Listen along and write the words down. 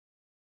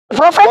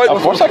Prophet?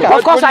 Of course I can.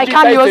 Of course I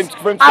can use.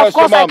 Of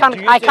course I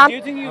can. I can.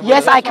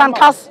 Yes, I can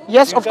cuss.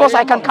 Yes, of course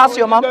I can cuss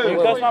your mom.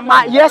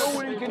 Yes.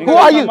 Who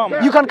are you?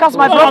 You can cuss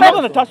my prophet? I'm not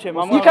going to touch him.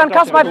 You can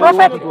cuss my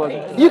prophet?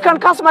 You can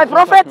cuss my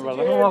prophet?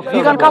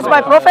 You can cuss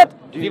my prophet?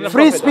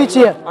 Free speech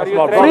here.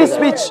 Free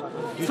speech.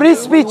 Free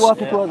speech.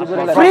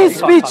 Free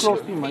speech.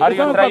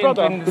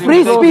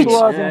 Free speech.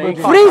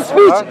 Free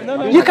speech.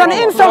 You can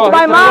insult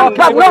my mom,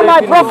 but not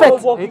my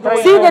prophet.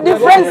 See the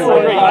difference?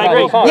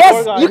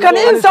 Yes, you can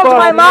insult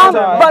my mom,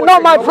 but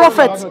not my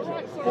prophet.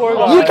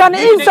 You can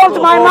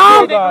insult my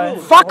mom.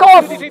 Fuck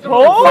off.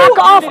 Fuck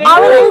off.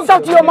 I will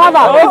insult your mother.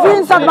 If you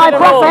insult my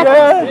prophet,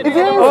 if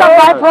you insult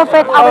my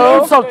prophet, I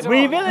will insult.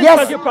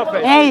 Yes.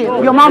 Hey,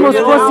 your mom was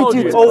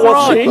prostitute.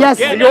 Yes.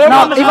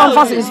 No, even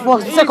first is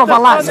for the sake of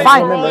Allah. It's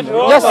fine.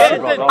 Yes.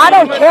 I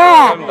don't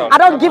care. I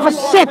don't give a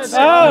shit. As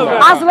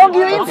long as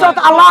you insult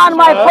Allah and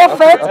my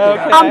prophet,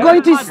 I'm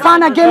going to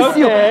stand against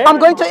you. I'm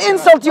going to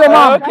insult your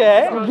mom.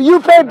 You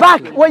pay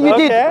back what you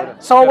did.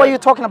 So what are you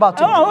talking about?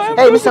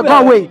 Hey, Mr. Go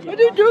away.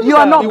 You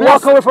are not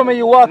blessed. Walk away from me,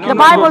 you walk. The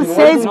Bible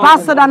says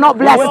bastards are not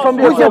blessed.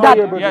 Who's your dad?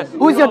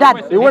 Who's your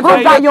dad?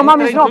 Prove that your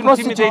mom is not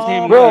prostitute.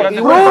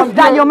 Prove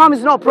that your mom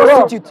is not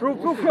prostitute.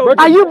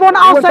 Are you born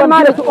outside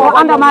marriage or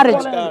under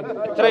marriage?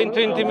 Trying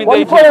to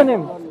intimidate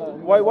him.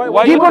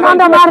 Why You born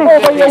under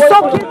marriage.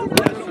 Stop.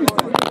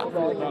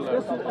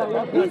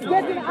 He's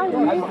getting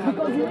angry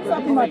because you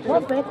insulted my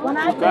prophet. When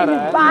I say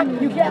he's back,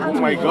 you get angry.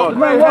 Oh my God.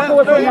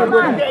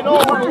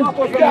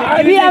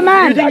 Be a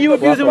man. You think you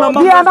abusing my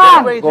mom? Be a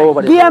man.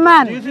 Be a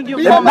man.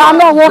 I'm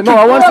not walking. No,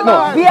 I want to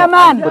know. Be a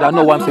man. But I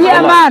know one thing. Be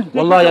a man.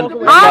 Wallahi,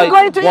 I'm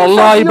going to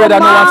insult your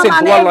mom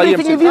and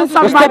everything if you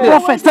insult my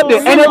prophet. Step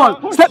there.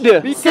 Step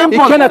there.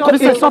 Simple.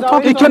 Mister, stop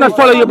talking. He cannot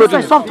follow your brother.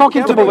 Mister, stop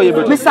talking to me.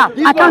 Mister,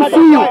 I can't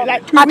see you.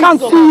 I can't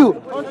see you.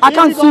 I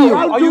can't see you.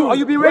 Are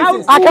you being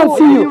racist? I can't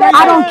see you.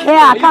 I don't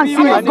care. I can't see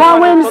you. Go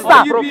away,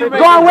 mister.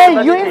 Go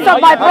away. You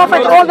insult my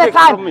prophet all the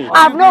time.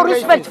 I have no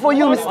respect for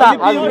you, mister.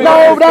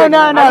 No.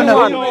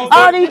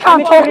 Oh, you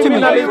can't talk to me.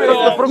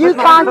 You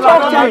can't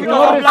talk to me.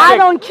 I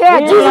don't care.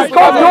 Jesus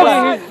called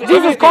dogs.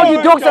 Jesus called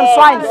you dogs and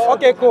swines.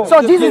 Okay, cool.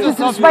 So Jesus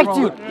disrespects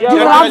you.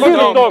 Jesus loves you.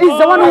 He's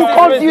the one who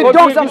calls you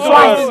dogs and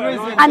swines.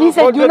 And he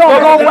said, you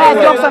don't go where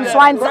dogs and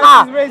swines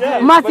are.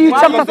 Matthew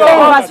chapter 10,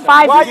 verse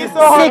 5, 6.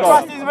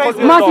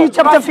 Matthew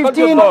chapter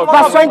 15,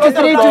 verse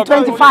 23 to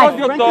 25.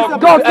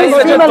 Go kiss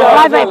female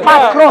private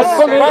part cross.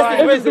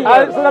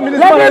 Let me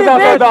repeat.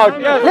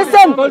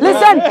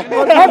 Listen.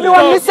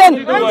 Everyone listen.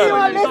 In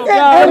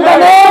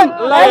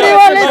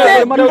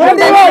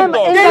the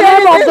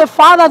name of the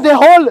Father,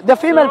 the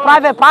female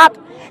private part.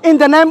 In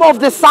the name of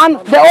the Son,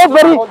 the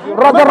ovary,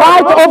 the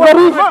right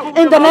ovary,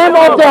 in the name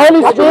of the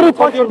Holy Spirit,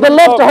 the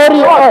left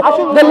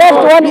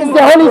one is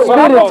the Holy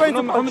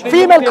Spirit.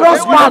 Female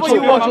cross part.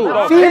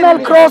 Female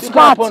cross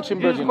part.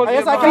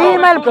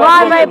 Female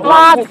private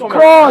part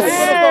cross.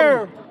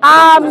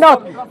 I'm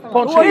not.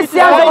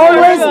 Christians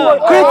always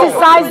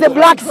criticize the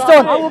black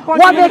stone.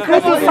 What they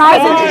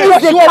criticize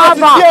is the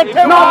cover,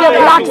 not the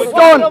black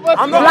stone.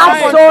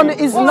 Black stone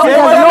is not,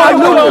 does not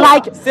look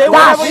like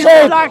that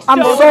shape.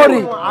 I'm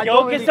sorry. I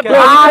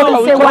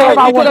will say whatever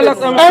I want.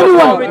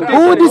 Anyone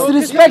who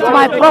disrespects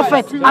my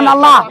prophet and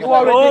Allah,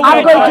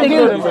 I'm going to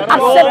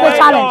accept the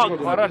challenge.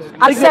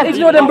 Accept.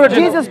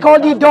 Jesus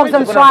called you dogs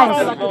and swines.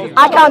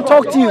 I can't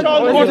talk to you.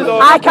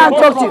 I can't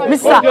talk to you.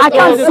 Mister, I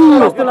can't see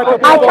you.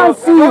 I can't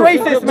see you.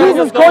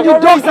 Jesus called you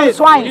dogs and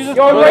swines.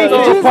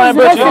 Jesus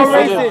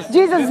racist.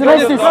 Jesus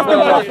racist.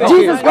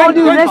 Jesus called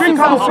you racist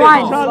and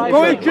swine.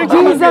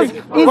 Jesus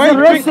is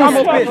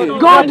racist.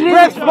 God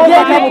gave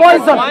me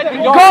poison.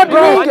 God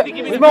drink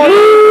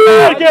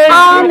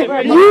and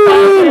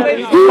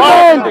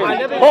human.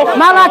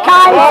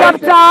 Malachi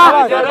chapter,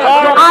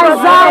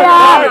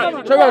 Isaiah.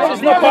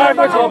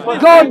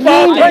 Go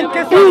drink,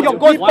 eat,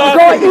 go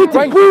eat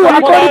poo.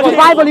 According to the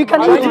Bible, you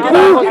can eat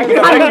poo and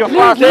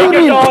drink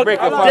urine.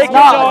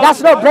 No,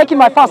 that's not breaking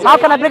my fast. How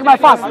can I break my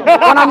fast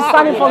when I'm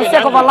standing for the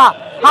sake of Allah?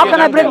 How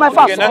can I break my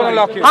fast?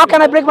 How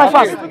can I break my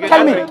fast?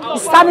 Tell me,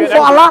 standing for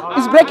Allah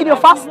is breaking your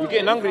fast?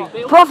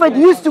 Prophet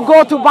used to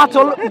go to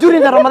battle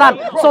during the Ramadan,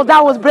 so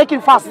that was breaking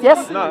fast,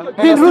 yes?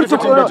 Being rude to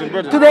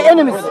the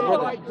enemies.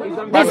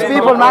 These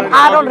people, man,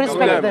 I don't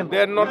respect them.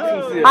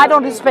 I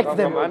don't respect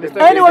them.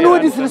 Anyone who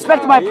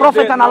disrespects my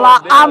Prophet and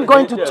Allah, I'm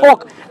going to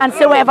talk and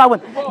say whatever I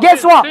want.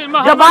 Guess what?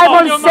 The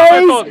Bible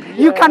says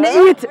you can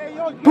eat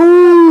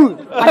poo and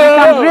you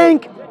can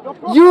drink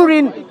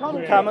urine.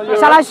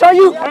 Shall I show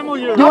you? Do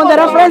you want the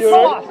reference?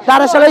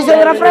 Shall I show you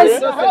the reference?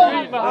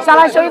 Shall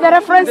I show you the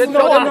reference?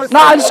 No,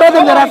 I'll show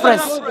them the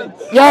reference.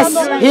 Yes,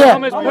 here.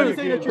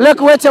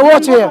 Look, watch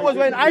here.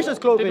 Wait.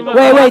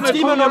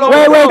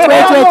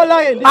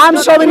 I'm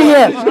showing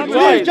here.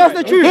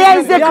 Here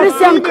is the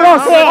Christian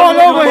cross.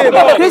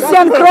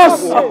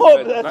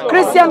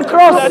 Christian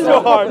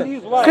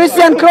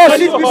cross.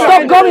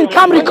 Stop going.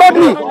 Come record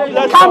me.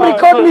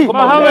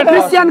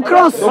 Christian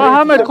cross.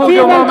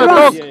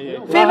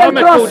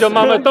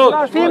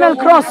 Female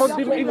cross.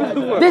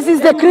 This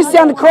is the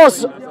Christian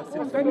cross.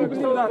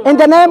 In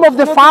the name of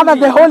the Father,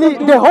 the whole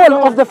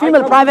of the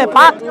female private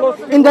part.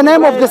 In the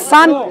name of the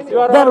Son,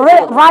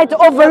 the right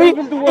ovary.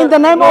 In the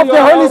name of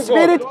the Holy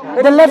Spirit,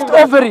 the left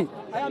ovary.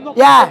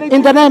 Yeah,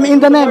 in the name.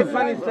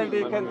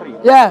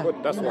 Yeah.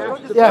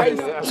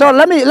 So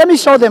let me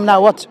show them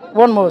now. What?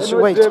 One more.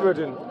 Wait.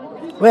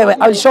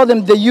 I'll show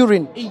them the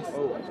urine.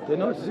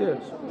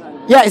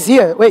 Yeah, it's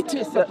here. Wait.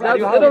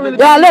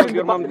 Yeah, look.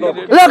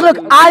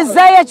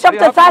 Isaiah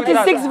chapter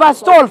 36,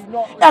 verse 12.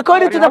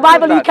 According to the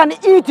Bible, you can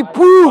eat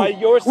poo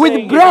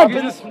with bread.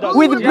 Poo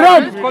with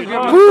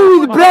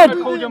bread.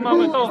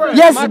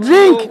 Yes,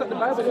 drink.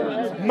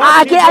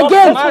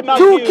 Again,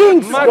 2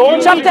 Kings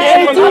chapter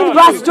 18,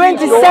 verse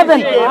 27.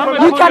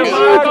 You can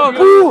eat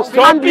poo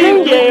and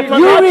drink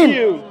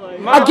urine.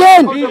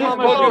 Again,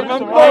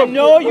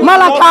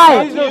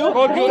 Malachi,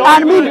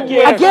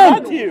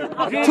 again,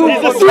 to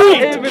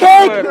eat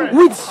cake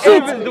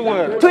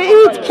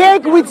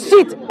with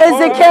shit,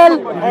 Ezekiel,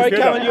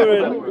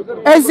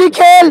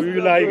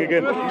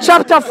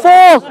 chapter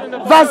 4,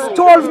 verse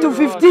 12 to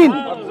 15,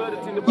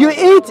 you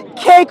eat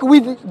cake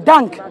with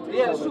dung,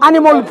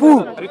 animal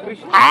poo,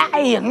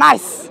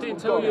 nice,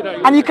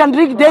 and you can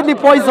drink deadly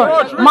poison,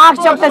 Mark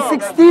chapter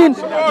 16,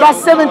 verse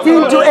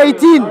 17 to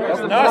 18,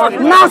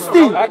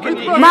 nasty,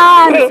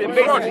 man.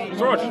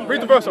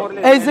 Read the verse up.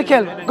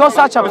 Ezekiel, go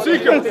search up.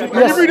 Ezekiel, can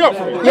Yes. you read up?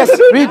 Yes,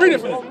 read.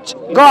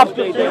 Go up.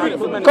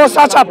 Go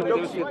search up.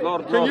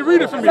 Can you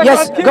read it for me?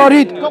 Yes, go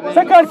read. 4,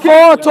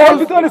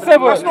 12. That's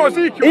not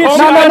Ezekiel.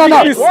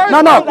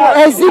 No.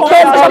 Ezekiel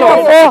chapter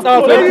 4.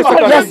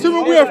 Yes.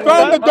 We have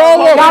found the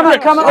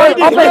Dawah. Come on.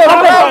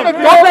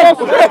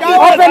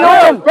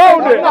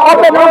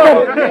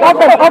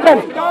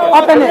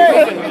 Open it.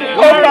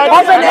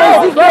 Open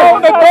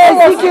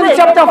Ezekiel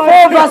chapter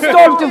 4, verse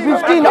 12 to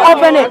 15.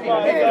 Open it.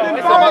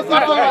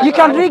 You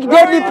can drink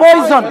deadly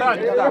poison.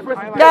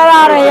 Get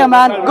out of here,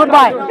 man.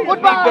 Goodbye.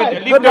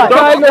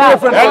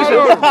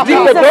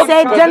 Jesus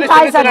said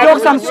Gentiles are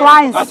dogs and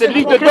swines.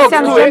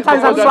 Christians,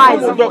 Gentiles and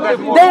swines.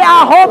 They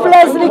are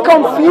hopelessly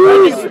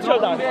confused.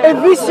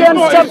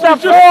 Ephesians chapter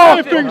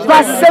 4,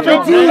 verse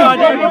 17.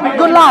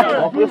 Good luck.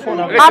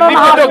 I don't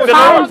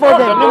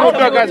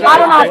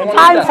have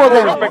time for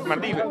them.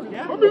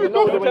 You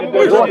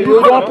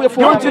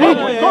want to read?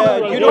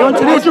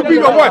 Would you beat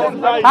your wife?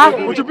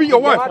 Huh? Would you beat your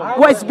wife?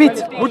 What's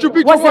beat? Would you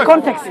beat What's your the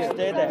wife? context? What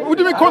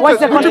do you mean What's context?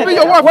 the Would you context? beat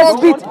your wife?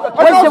 What's beat?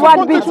 What's the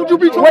word beat? Would you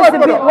beat your What's wife, the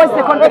brother? beat? What's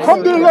the context?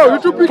 Alhamdulillah,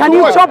 would you beat Can your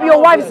you wife? chop your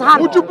wife's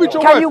hand? Would you beat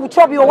your Can wife? you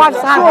chop your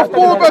wife's hand? Surah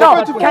 4, verse No.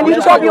 24. Can you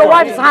chop your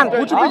wife's hand?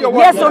 Would you beat your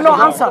wife? Yes or no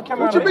answer?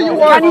 Would you beat your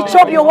wife? Can you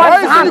chop your wife's Why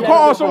is it hand? you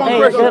can't answer one Hey,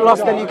 question? get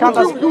lost then. You can't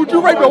answer. Would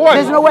you rape your wife?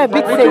 There's no way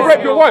beat Would you says.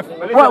 rape your wife?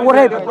 What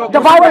rape? The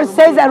Bible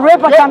says a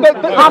raper can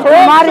have to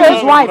marry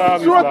his wife.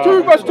 Surah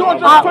 2, verse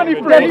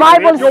 223. The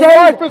Bible Your says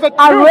wife is a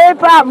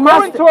raper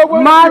must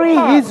marry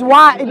his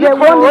wife. The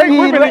rape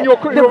women in your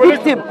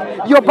victim.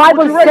 Your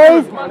Bible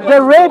says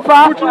the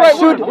raper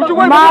should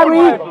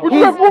marry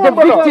the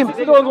victim.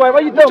 Why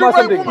you talking about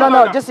something?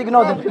 No, just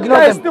ignore them.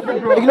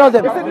 Ignore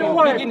them.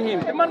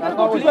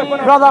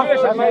 Brother,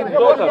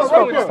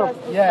 stop.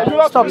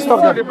 Yeah, stop them.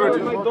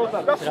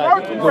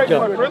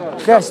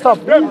 Yeah, stop.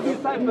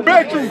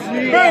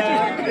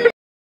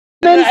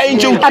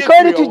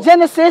 According to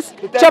Genesis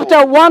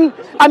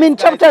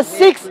chapter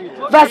 6,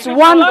 verse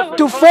 1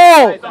 to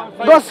 4.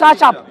 Go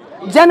search up.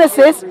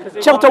 Genesis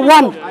chapter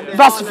 1,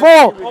 verse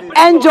 4.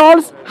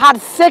 Angels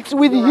had sex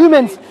with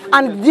humans,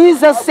 and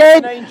Jesus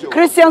said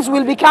Christians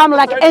will become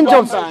like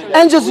angels.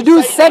 Angels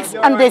do sex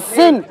and they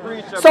sin.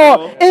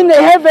 So in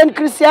heaven,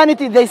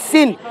 Christianity, they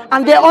sin,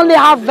 and they only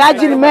have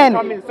virgin men.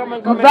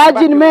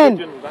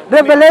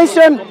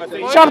 Revelation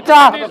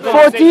chapter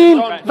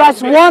 14,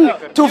 verse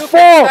 1 to 4.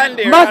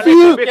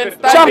 Matthew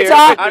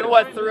chapter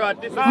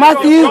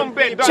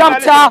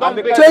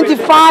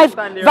 25,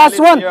 verse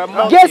 1.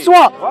 Guess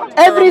what?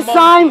 Every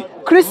time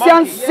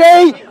Christians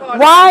say,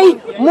 why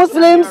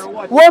Muslims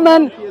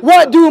women,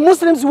 what do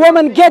Muslims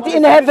women get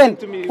in heaven?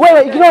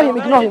 Wait, ignore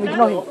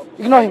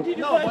him.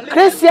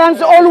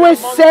 Christians always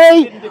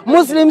say,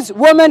 Muslims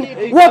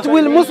women, what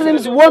will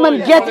Muslims women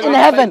get in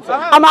heaven?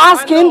 I'm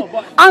asking,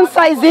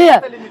 answer is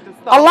here.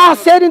 Allah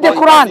said in the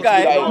Quran,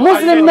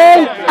 Muslim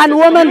men and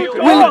women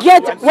will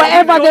get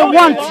whatever they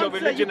want.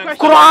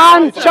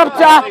 Quran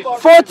chapter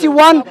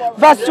 41,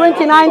 verse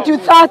 29 to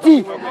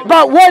 30.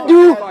 But what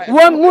do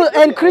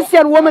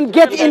Christian women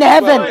get in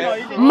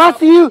heaven?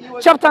 Matthew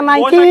chapter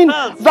 19,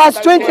 verse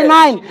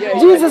 29.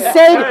 Jesus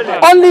said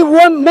only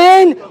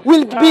men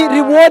will be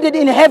rewarded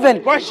in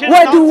heaven.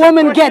 What do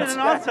women get?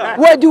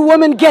 What do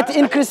women get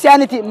in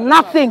Christianity?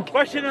 Nothing.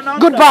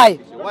 Goodbye.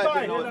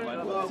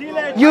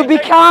 You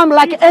become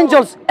like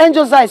angels.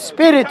 Angels are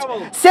spirit.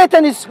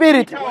 Satan is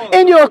spirit.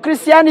 In your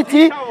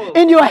Christianity,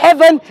 in your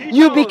heaven,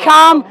 you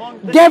become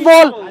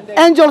devil,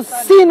 angels,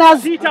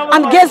 sinners.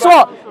 And guess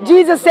what?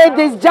 Jesus said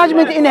there's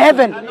judgment in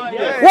heaven.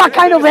 What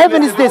kind of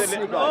heaven is this?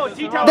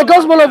 The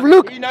Gospel of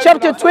Luke,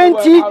 chapter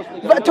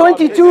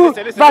 22,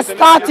 verse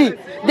 30.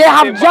 They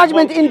have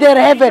judgment in their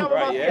heaven.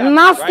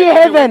 nasty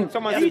heaven.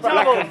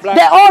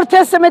 The Old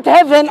Testament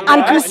heaven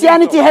and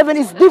Christianity heaven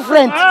is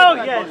different.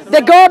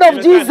 The God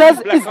of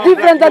Jesus is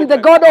different than the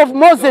God of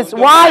Moses.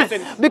 Why?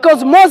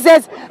 Because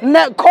Moses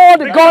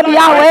called God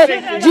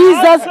Yahweh.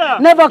 Jesus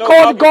never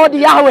called God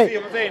Yahweh.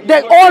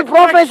 The old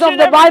prophets of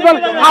the Bible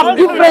have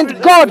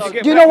different gods.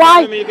 Do you know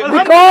why?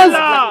 Because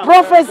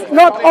prophets,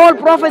 not all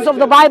prophets of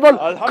the Bible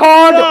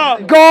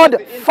called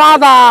God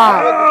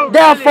Father.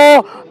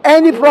 Therefore,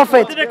 any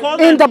prophet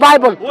in the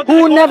Bible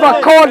who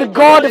never called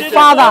God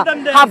Father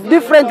have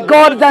different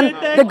God than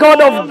the God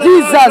of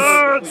Jesus.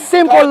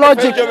 Simple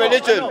logic.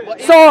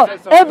 So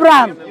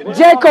Abraham,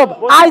 Jacob,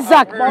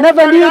 Isaac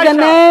never knew the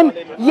name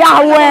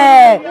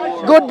Yahweh.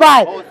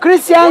 Goodbye.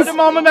 Christians,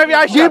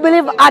 do you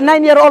believe a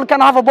 9-year-old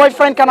can have a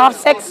boyfriend, can have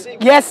sex?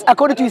 Yes,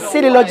 according to his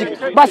silly logic.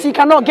 But she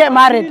cannot get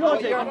married.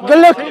 Good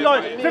look.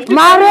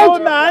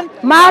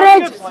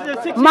 Marriage,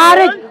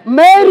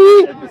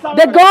 Mary,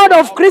 the God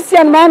of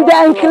Christian man, the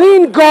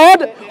unclean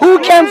God who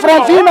came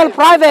from female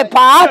private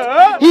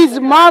part, his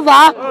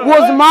mother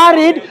was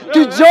married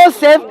to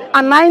Joseph,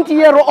 a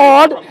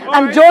 90-year-old,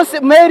 and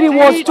Mary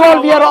was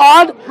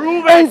 12-year-old.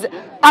 And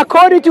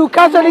according to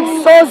Catholic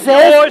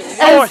sources,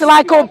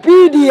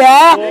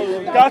 Encyclopedia,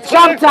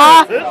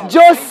 chapter,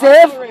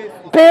 Joseph,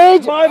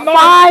 page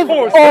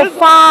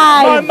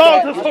 505.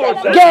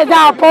 Get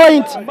that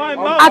point.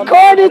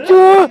 According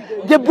to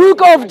the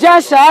book of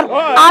Jasher,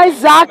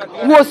 Isaac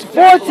was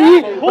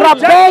 40,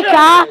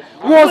 Rebecca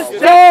was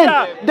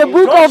 10. The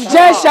book of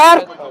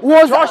Jasher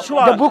was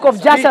the book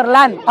of Jasher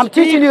land. I'm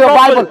teaching you your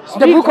Bible.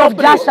 The book of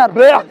Jasher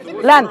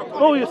land.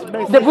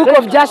 The book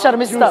of Jasher,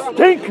 mister.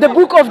 The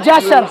book of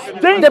Jasher.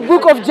 The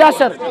book of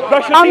Jasher.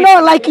 I'm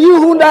not like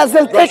you who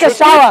doesn't take a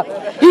shower.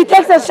 He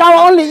takes a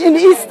shower only in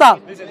Easter.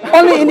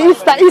 Only in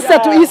Easter. Easter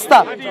to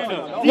Easter.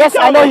 Yes,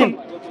 I know him.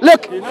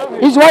 Look,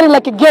 he's wearing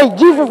like a gay.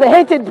 Jesus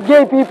hated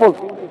gay people.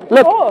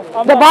 Look,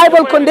 the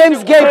Bible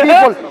condemns gay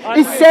people.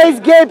 It says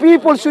gay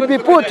people should be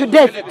put to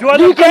death. Do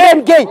you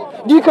condemn gay?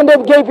 Do you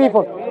condemn gay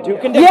people?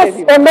 Yes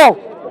or no?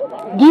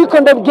 Do you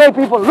condemn gay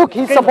people? Look,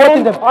 he's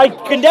supporting them. I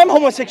condemn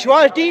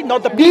homosexuality,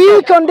 not the people. Do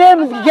you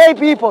condemn gay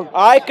people?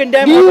 I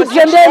condemn Do you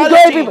homosexuality. condemn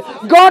gay people?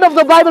 God of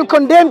the Bible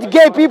condemned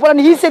gay people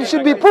and he said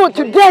should be put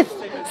to death.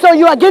 So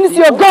you're against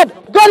your God.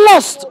 God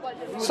lost.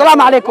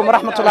 Assalamu alaikum wa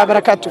rahmatullahi wa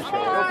barakatuh.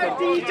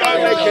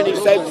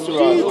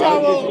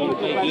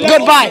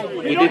 Goodbye.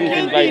 We didn't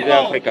invite the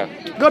Africa.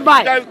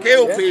 Goodbye. Don't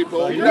kill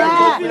people. You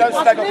don't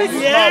slag on people.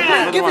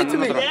 Give it to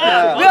me.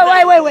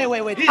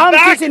 Wait. I'm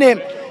teaching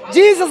him.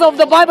 Jesus of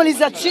the Bible is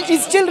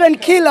his children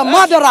killer,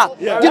 murderer.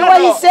 You know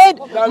what he said?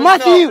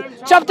 Matthew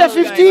chapter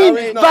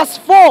 15 verse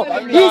 4.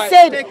 He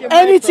said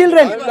any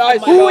children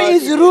who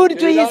is rude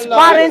to his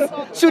parents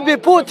should be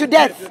put to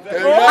death.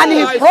 And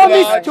he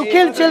promised to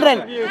kill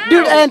children.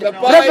 And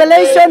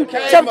Revelation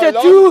chapter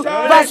 2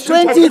 verse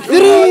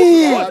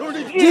 23.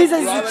 Jesus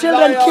is the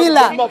children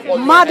killer,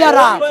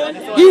 murderer.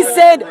 He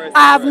said,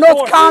 I have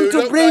not come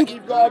to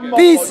bring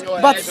peace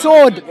but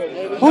sword.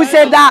 Who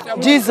said that?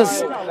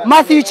 Jesus.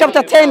 Matthew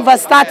chapter 10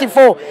 verse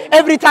 34.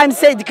 Every time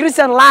say the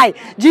Christian lie.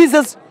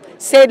 Jesus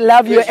said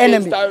love your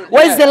enemy.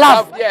 Where's the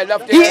love?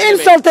 He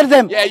insulted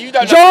them.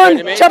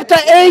 John chapter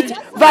 8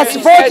 verse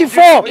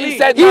 44. He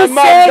said your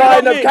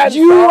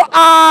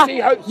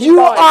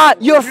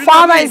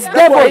father is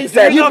devil.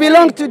 You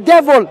belong to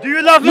devil.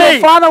 Your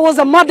father was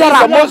a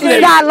murderer.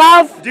 Is that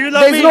love?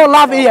 There's no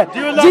love here.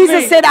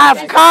 Jesus said I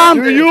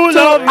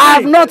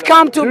have not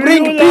come to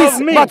bring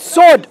peace but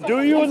sword.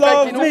 Do you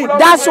love me?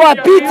 That's why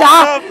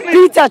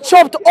Peter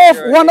chopped off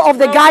one of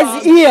the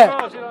guy's ears.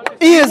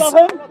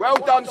 Well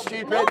done,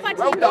 stupid. Well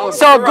done.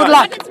 So good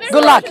luck.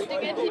 Good luck.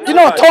 You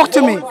know, talk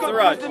to me.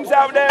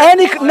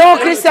 No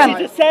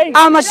Christian.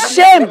 I'm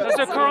ashamed.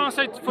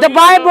 The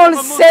Bible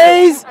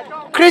says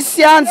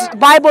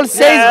Bible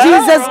says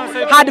Jesus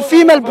had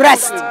female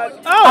breast.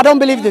 I don't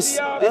believe this.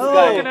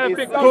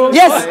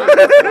 Yes.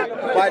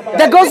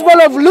 The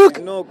Gospel of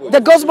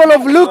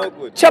Luke,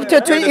 chapter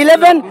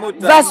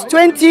 11, verse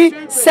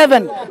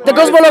 27. The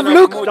Gospel of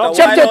Luke,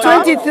 chapter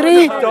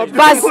 23,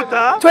 verse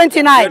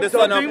 29.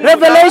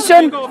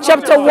 Revelation,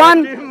 chapter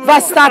 1,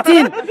 verse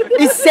 13.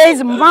 It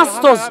says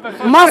masters.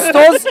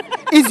 Masters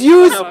is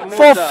used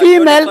for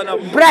female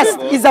breast.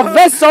 Is a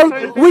vessel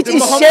which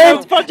is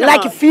shaped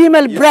like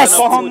female breast.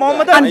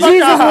 And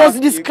Jesus was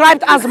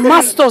described as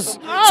masters.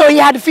 So he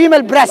had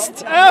female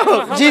breast.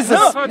 Jesus.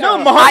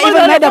 I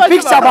even made a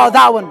picture about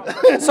that one.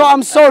 So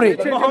I'm sorry.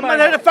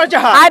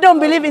 I don't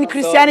believe in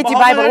Christianity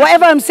Bible.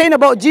 Whatever I'm saying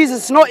about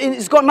Jesus,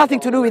 it's got nothing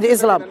to do with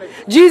Islam.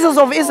 Jesus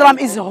of Islam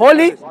is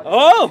holy,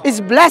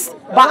 is blessed,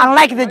 but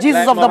unlike the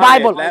Jesus of the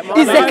Bible,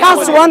 is the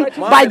cast one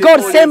by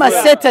God, same as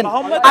Satan.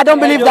 I don't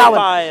believe that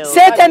one.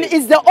 Satan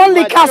is the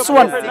only cast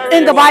one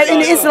in the Bible,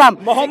 in Islam.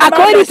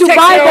 According to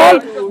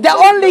Bible, the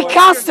only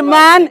cast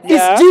man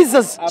is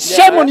Jesus.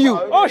 Shame on you.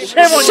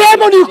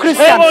 Shame on you,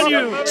 Christians.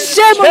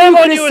 Shame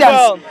on you,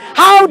 Christians.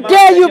 How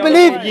dare you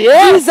believe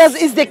Jesus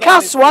is the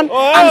cast one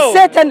and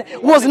Satan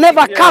was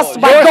never cast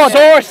by God?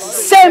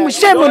 Shame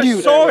on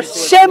you.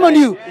 Shame on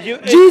you.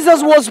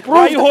 Jesus was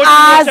proved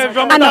as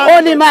an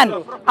holy man.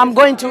 I'm going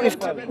going to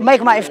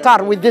make my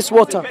iftar with this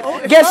water.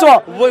 Guess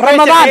what? Where's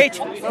the date?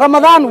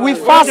 Ramadan, we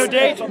fast your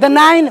date? the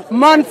 9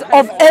 months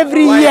of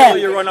every year.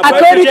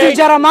 According to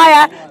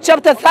Jeremiah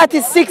chapter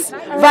 36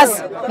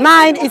 verse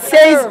 9, it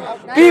says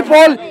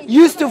people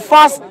used to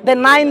fast the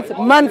 9th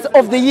month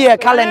of the year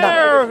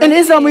calendar. In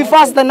Islam, we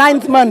fast the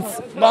 9th month.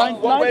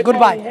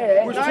 Goodbye.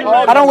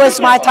 I don't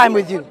waste my time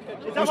with you.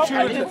 No, he's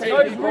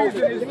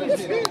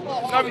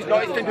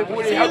not. He's thinking people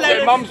who help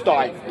their mums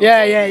die.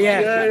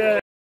 Yeah.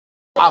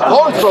 A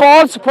false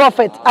False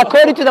prophet,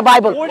 according to the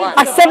Bible.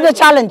 Accept the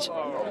challenge.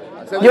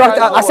 You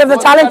accept the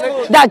challenge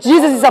that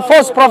Jesus is a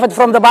false prophet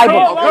from the Bible.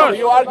 Okay,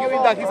 you're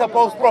arguing that he's a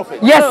false prophet?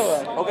 Yes.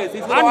 Okay, so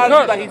he's going to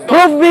argue that he's not.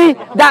 Prove me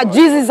that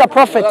Jesus is a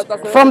prophet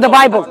from the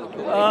Bible.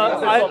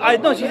 I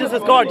know Jesus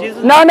is God.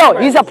 Jesus. No,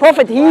 he's a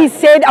prophet. He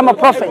said, I'm a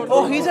prophet.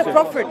 Oh, he's a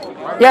prophet.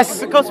 Yes.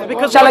 Because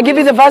Shall I give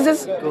you the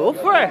verses? Go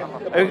for it.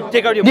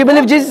 Take out your. Do you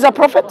believe Jesus is a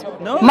prophet?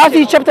 No.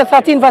 Matthew chapter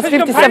 13 verse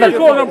 57.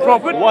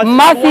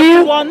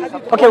 Matthew.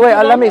 Okay, wait,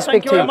 let me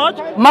speak to you.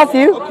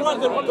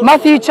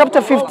 Matthew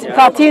chapter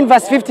 13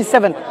 verse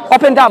 57.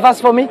 Open that verse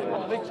for me.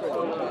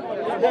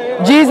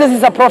 Jesus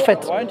is a prophet.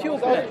 Why aren't you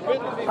open it?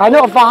 I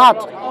know of heart.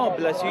 Oh,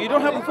 bless you. You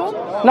don't have a phone?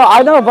 No,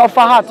 I know of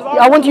heart.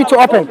 I want you to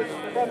open.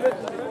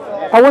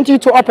 I want you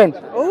to open.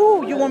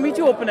 Oh, you want me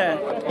to open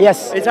it?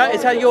 Yes. Is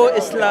that your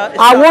Islam?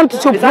 I want to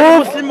Is that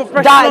prove Muslim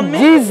oppression that on me?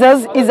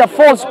 Jesus is a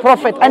false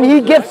prophet and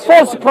he gave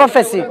false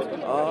prophecy.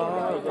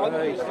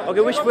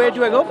 Okay, which way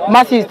do I go?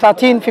 Matthew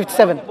 13,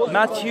 57.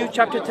 Matthew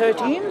chapter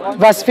 13,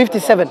 Verse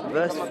 57.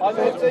 verse.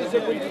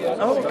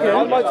 Oh, okay.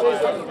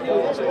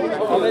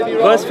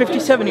 Verse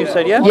 57, you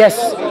said, yeah?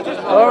 Yes.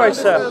 All right,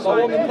 sir.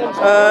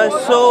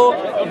 So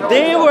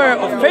they were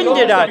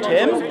offended at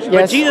him, but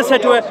Yes. Jesus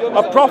said to her,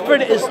 a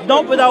prophet is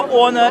not without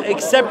honor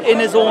except in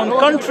his own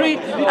country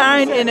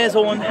and in his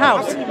own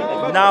house.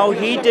 Now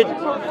he did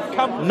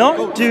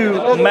not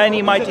do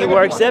many mighty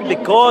works there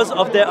because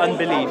of their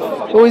unbelief.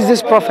 Who is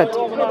this prophet?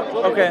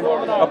 Okay,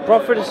 a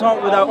prophet is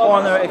not without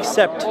honor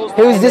except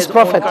Who is in this his own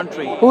prophet?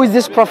 country. Who is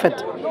this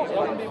prophet?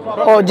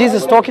 Oh,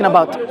 Jesus talking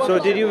about. So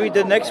did you read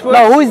the next verse?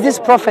 No, who is this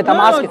prophet? I'm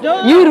No, asking.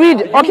 no. You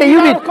read. Okay,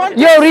 you read. out of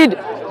context. You read.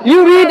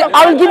 You read.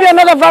 I will give you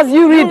another verse.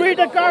 You You read. read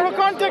the Cairo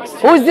context.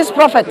 Who is this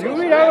prophet?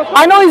 Read out of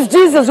I know it's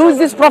Jesus. Who is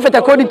this prophet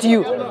according to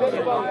you?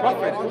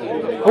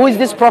 Who is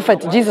this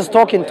prophet Jesus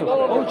talking to?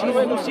 Oh,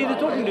 Jesus, you see the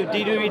talking to.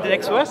 Did you read the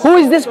next verse? Who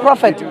is this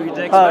prophet? Did you read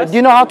the next verse? Do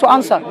you know how to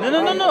answer?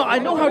 No. I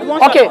know how to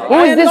answer. Okay, who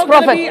is this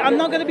prophet? I'm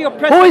not going to be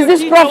oppressed. Who by is your this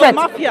detail prophet?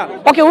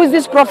 Mafia. Okay, who is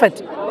this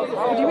prophet?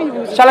 What do you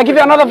mean? Shall I give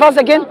you another verse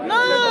again?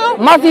 No.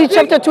 Matthew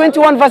chapter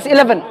 21 verse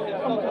 11.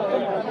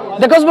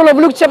 The Gospel of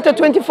Luke chapter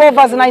 24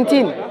 verse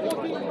 19.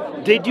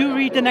 Did you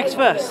read the next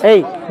verse?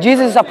 Hey,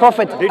 Jesus is a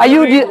prophet. Did Are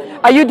you you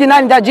are you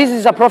denying that Jesus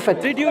is a prophet?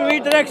 Did you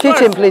read the next Teach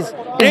verse? him, please. Is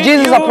Did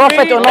Jesus you a prophet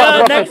read or not a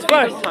the prophet? next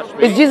verse?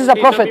 Is Jesus a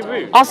prophet?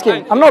 Ask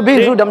him. I'm not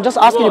being rude. I'm just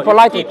asking you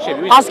politely.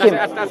 Ask him.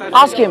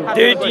 Ask him.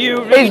 Did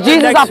you read Is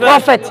Jesus the a next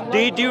prophet? verse?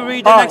 Did you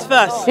read the Oh, next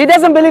verse? He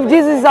doesn't believe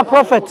Jesus is a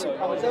prophet.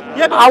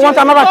 Yeah, but I want Jesus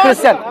is another God.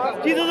 Christian.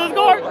 Jesus is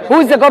God. Who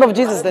is the God of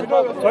Jesus then?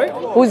 Sorry?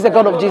 Who is the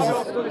God of Jesus?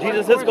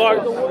 Jesus is God.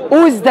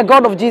 Who is the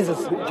God of Jesus?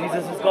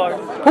 Jesus is God.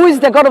 Who is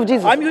the God of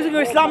Jesus? I'm using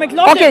your Islamic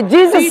logic. Okay,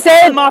 Jesus Peace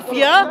said- and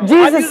Mafia. I'm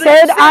Jesus using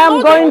said, your I am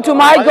Islamic going logic. to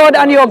my God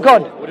and your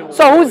God.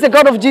 So who is the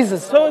God of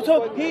Jesus?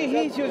 So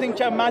he's using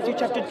Matthew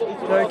chapter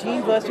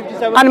 13 verse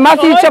 57. And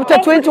Matthew So chapter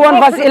prophet, 21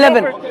 verse prophet,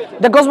 11.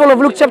 prophet. The Gospel of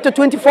Luke chapter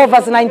 24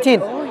 verse 19.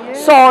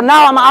 So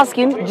now I'm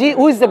asking,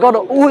 who is the God?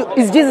 Who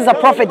is Jesus a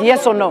prophet?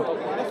 Yes or no?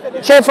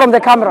 Share from the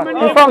camera.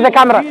 In front of the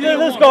camera.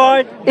 Jesus is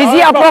God. Is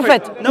he a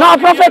prophet? Not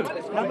a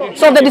prophet?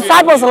 So the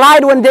disciples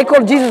lied when they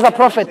called Jesus a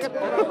prophet.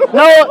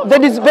 No, the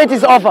debate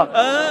is over.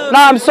 No,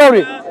 I'm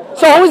sorry.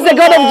 So who is the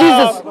God of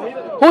Jesus?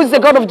 Who is the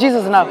God of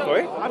Jesus now?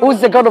 Who is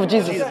the God of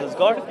Jesus? Jesus is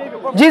God.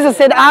 Jesus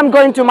said, I'm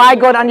going to my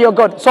God and your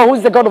God. So who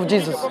is the God of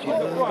Jesus?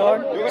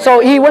 So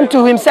he went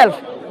to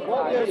himself.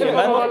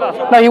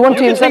 No, he went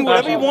to You can think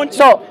whatever you himself. want.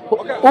 So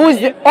who is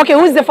the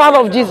who is the father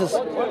of Jesus?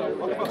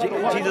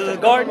 Jesus is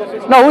God.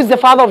 No, who is the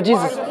father of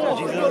Jesus?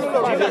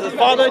 Jesus is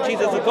Father.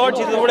 Jesus is God.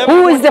 Jesus is whatever.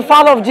 Who is the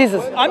father of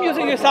Jesus? I'm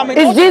using Islamic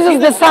Is logic. Jesus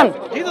the son?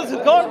 Jesus is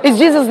God. Is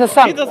Jesus the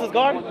son? Jesus is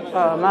God.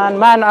 Oh,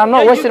 man, I'm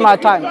not Yeah, wasting you my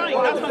can time. keep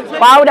crying, that's what I'm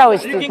saying. Why would I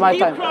waste You can my keep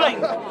time?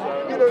 crying.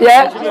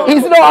 Yeah,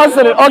 he's not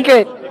answering.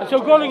 Okay,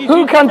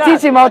 who can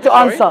teach him how to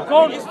answer?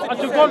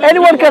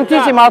 Anyone can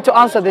teach him how to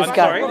answer this guy.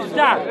 Sorry. I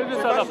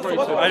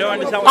don't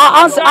understand.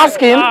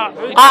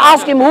 I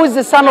ask him who is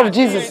the son of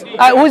Jesus?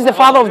 Who is the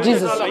father of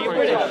Jesus?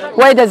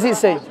 Where does it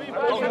say?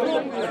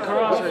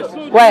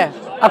 Where?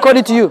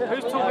 According to you.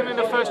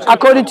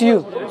 According to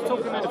you.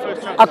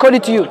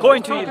 According to you.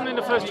 Going to you.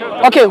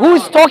 Okay, who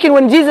is talking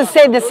when Jesus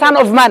said the Son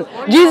of Man?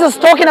 Jesus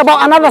talking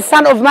about another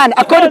Son of Man.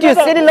 According to your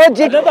city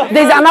logic,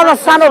 there's another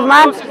Son of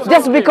Man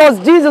just because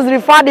Jesus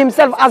referred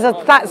himself as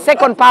a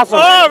second person.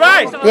 All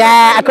right.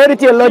 Yeah, according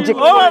to your logic.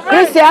 right.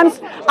 Christians,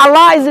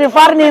 Allah is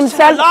referring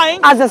himself lying.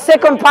 as a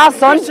second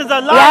person. Christians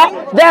are lying.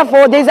 Yeah,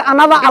 therefore there's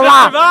another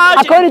Allah.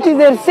 Siraaj, According to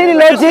their city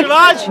logic,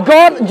 Siraaj.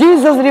 God,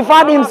 Jesus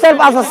referred himself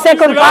as a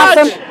second Siraaj.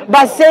 person.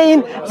 by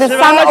saying the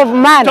Son Siraaj, of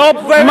Man. stop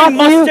wearing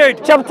Matthew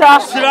mustard. chapter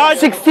Siraaj,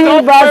 16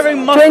 stop verse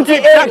wearing mustard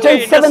 28, jacket.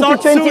 27 Does to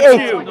not suit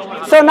 28.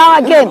 you. So now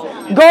again,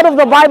 God of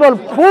the Bible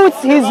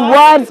puts his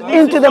words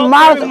into the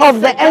mouth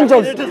of the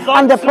angels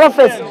and the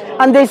prophets,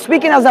 and they're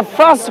speaking as a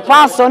first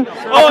person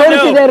according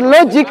to their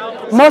logic.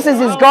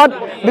 Moses is God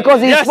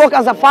because he spoke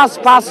as a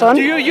first person,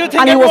 Do you think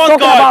and he was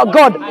everyone's talking God? about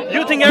God.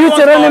 You think everyone's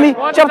Deuteronomy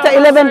God? chapter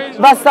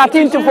 11 verse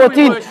 13 to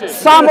 14.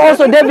 Psalm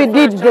also David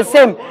did the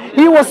same.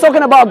 He was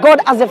talking about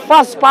God as a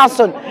first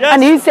person,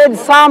 and he said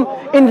Psalm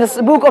in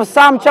the book of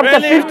Psalm chapter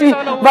 50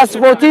 verse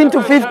 14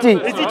 to 50.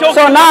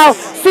 So now,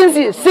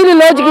 since silly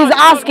logic is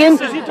asking,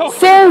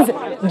 since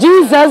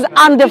Jesus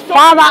and the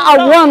Father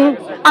are one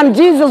and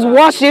Jesus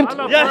worshipped,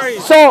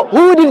 so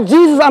who did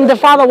Jesus and the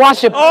Father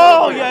worship?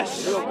 Oh,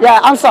 yes.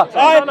 Yeah, answer.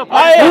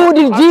 Who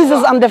did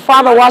Jesus and the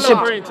Father worship?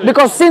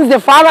 Because since the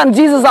Father and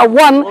Jesus are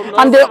one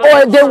and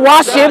they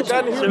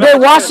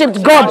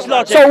worshipped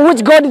God. So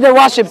which God did they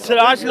worship?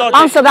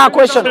 Answer that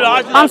question.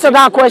 Answer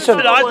that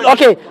question.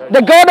 Okay,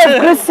 the God of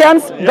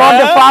Christians, God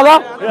the Father,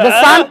 the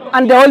Son,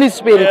 and the Holy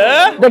Spirit.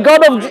 The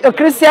God of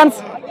Christians,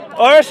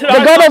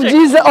 the God of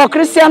Jesus or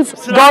Christians,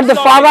 God the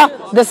Father,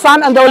 the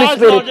Son, and the Holy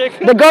Spirit.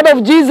 The God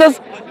of Jesus,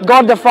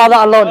 God the Father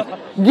alone.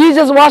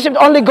 Jesus worshipped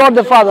only God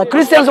the Father.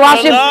 Christians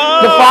worship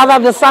the Father,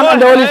 the Son,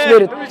 and the Holy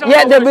Spirit.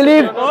 Yet they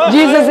believe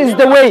Jesus is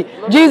the way.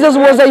 Jesus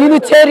was a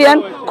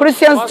Unitarian,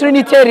 Christians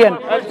Trinitarian.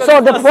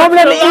 So the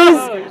problem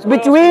is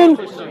between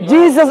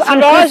Jesus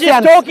and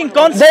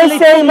Christians. They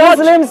say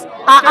Muslims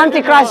are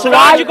Antichrist.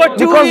 Why?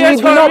 Because we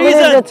do not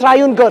believe the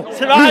triune God.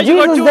 Did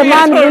Jesus the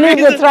man believe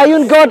the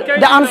triune God?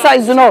 The answer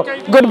is no.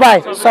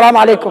 Goodbye. Assalamu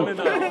alaikum.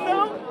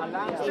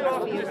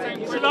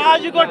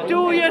 Siraaj, you got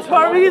 2 years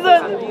for a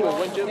reason.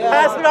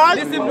 Siraaj,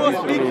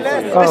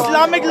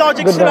 Islamic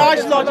logic,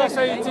 Siraaj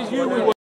logic.